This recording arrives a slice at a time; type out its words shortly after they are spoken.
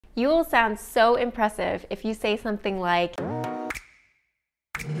You will sound so impressive if you say something like,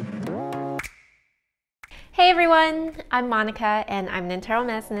 "Hey everyone, I'm Monica and I'm an internal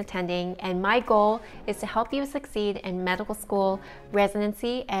medicine attending, and my goal is to help you succeed in medical school,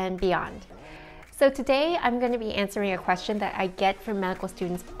 residency, and beyond." So today I'm going to be answering a question that I get from medical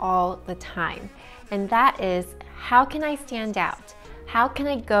students all the time, and that is, how can I stand out? How can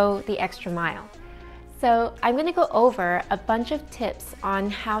I go the extra mile? So I'm going to go over a bunch of tips on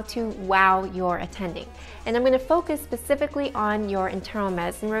how to wow your attending. And I'm going to focus specifically on your internal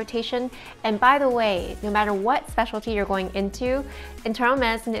medicine rotation. And by the way, no matter what specialty you're going into, internal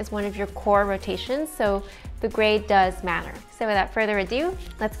medicine is one of your core rotations, so the grade does matter. So without further ado,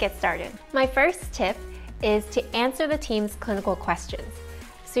 let's get started. My first tip is to answer the team's clinical questions.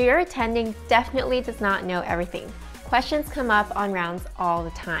 So your attending definitely does not know everything. Questions come up on rounds all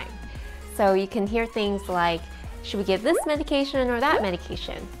the time. So you can hear things like, should we give this medication or that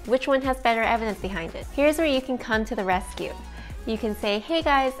medication? Which one has better evidence behind it? Here's where you can come to the rescue. You can say, hey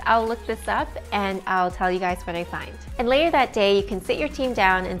guys, I'll look this up and I'll tell you guys what I find. And later that day, you can sit your team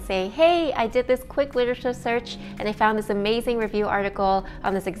down and say, hey, I did this quick literature search and I found this amazing review article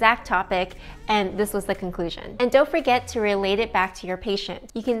on this exact topic, and this was the conclusion. And don't forget to relate it back to your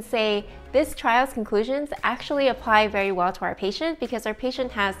patient. You can say, this trial's conclusions actually apply very well to our patient because our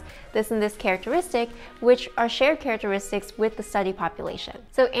patient has this and this characteristic, which are shared characteristics with the study population.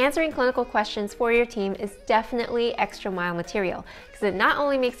 So answering clinical questions for your team is definitely extra mile material because it not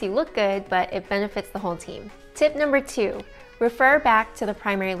only makes you look good, but it benefits the whole team. Tip number 2, refer back to the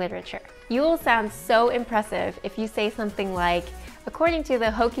primary literature. You will sound so impressive if you say something like, according to the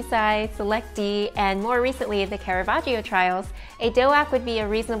Hokusai, Select-D, and more recently the Caravaggio trials, a DOAC would be a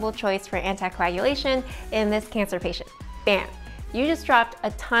reasonable choice for anticoagulation in this cancer patient. Bam! You just dropped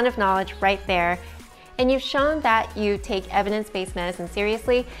a ton of knowledge right there, and you've shown that you take evidence-based medicine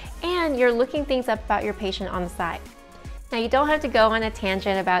seriously, and you're looking things up about your patient on the side. Now, you don't have to go on a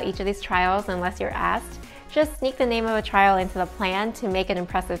tangent about each of these trials unless you're asked. Just sneak the name of a trial into the plan to make an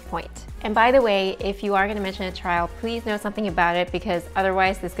impressive point. And by the way, if you are going to mention a trial, please know something about it because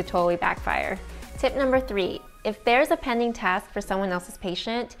otherwise this could totally backfire. Tip number 3, if there's a pending task for someone else's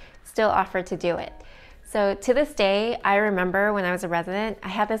patient, still offer to do it. So to this day, I remember when I was a resident, I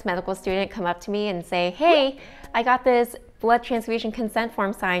had this medical student come up to me and say, hey, I got this blood transfusion consent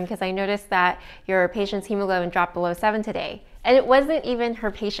form signed because I noticed that your patient's hemoglobin dropped below 7 today. And it wasn't even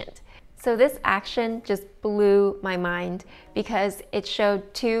her patient. So this action just blew my mind because it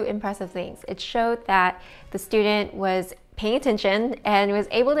showed two impressive things. It showed that the student was paying attention and was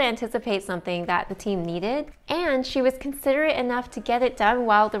able to anticipate something that the team needed, and she was considerate enough to get it done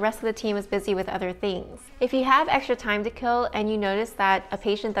while the rest of the team was busy with other things. If you have extra time to kill and you notice that a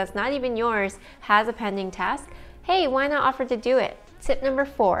patient that's not even yours has a pending task, hey, why not offer to do it? Tip number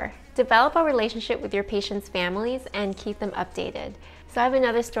 4, develop a relationship with your patients' families and keep them updated. So I have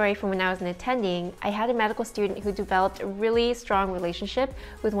another story from when I was an attending. I had a medical student who developed a really strong relationship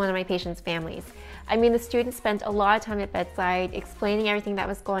with one of my patients' families. I mean, the student spent a lot of time at bedside explaining everything that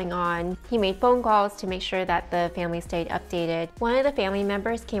was going on. He made phone calls to make sure that the family stayed updated. One of the family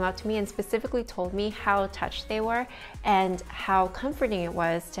members came up to me and specifically told me how touched they were and how comforting it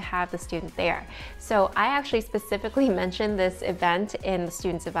was to have the student there. So I actually specifically mentioned this event in the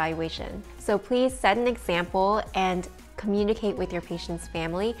student's evaluation. So please set an example and communicate with your patient's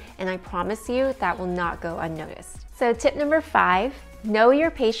family, and I promise you that will not go unnoticed. So tip number 5, know your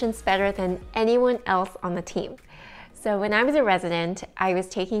patients better than anyone else on the team. So when I was a resident, I was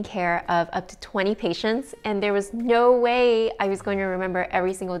taking care of up to 20 patients, and there was no way I was going to remember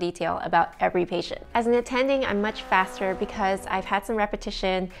every single detail about every patient. As an attending, I'm much faster because I've had some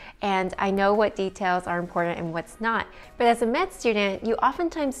repetition and I know what details are important and what's not. But as a med student, you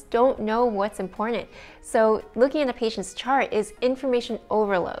oftentimes don't know what's important. So looking at a patient's chart is information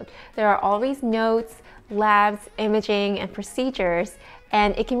overload. There are all these notes, labs, imaging, and procedures,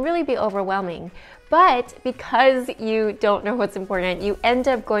 and it can really be overwhelming. But because you don't know what's important, you end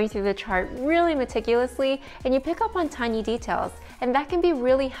up going through the chart really meticulously and you pick up on tiny details, and that can be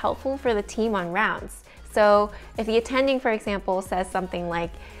really helpful for the team on rounds. So if the attending, for example, says something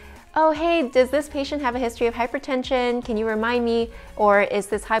like, oh, hey, does this patient have a history of hypertension? Can you remind me? Or is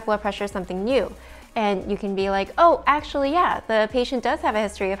this high blood pressure something new? And you can be like, oh, actually, yeah, the patient does have a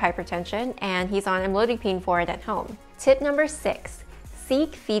history of hypertension and he's on amlodipine for it at home. Tip number 6,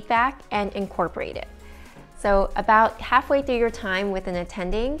 seek feedback and incorporate it. So about halfway through your time with an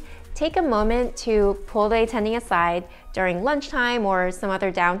attending, take a moment to pull the attending aside during lunchtime or some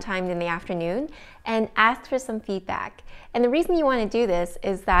other downtime in the afternoon and ask for some feedback. And the reason you want to do this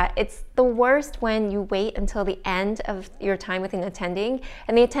is that it's the worst when you wait until the end of your time with an attending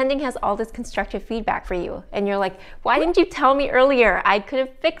and the attending has all this constructive feedback for you. And you're like, why didn't you tell me earlier? I could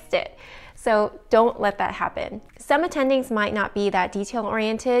have fixed it. So don't let that happen. Some attendings might not be that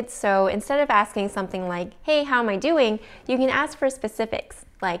detail-oriented, so instead of asking something like, hey, how am I doing? You can ask for specifics,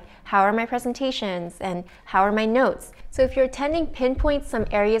 like how are my presentations and how are my notes? So if your attending pinpoints some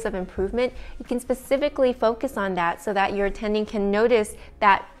areas of improvement, you can specifically focus on that so that your attending can notice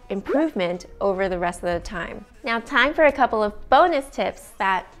that improvement over the rest of the time. Now, time for a couple of bonus tips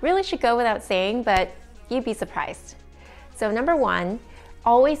that really should go without saying, but you'd be surprised. So number one,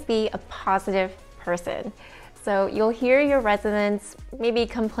 always be a positive person. So you'll hear your residents maybe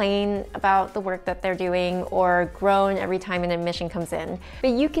complain about the work that they're doing or groan every time an admission comes in, but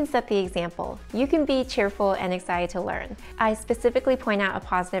you can set the example. You can be cheerful and excited to learn. I specifically point out a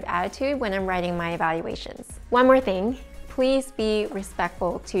positive attitude when I'm writing my evaluations. One more thing, please be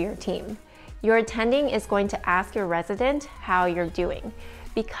respectful to your team. Your attending is going to ask your resident how you're doing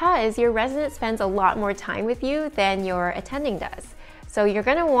because your resident spends a lot more time with you than your attending does. So you're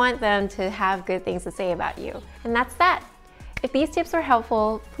going to want them to have good things to say about you. And that's that. If these tips were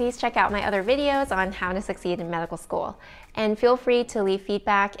helpful, please check out my other videos on how to succeed in medical school. And feel free to leave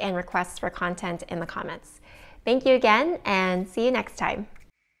feedback and requests for content in the comments. Thank you again, and see you next time.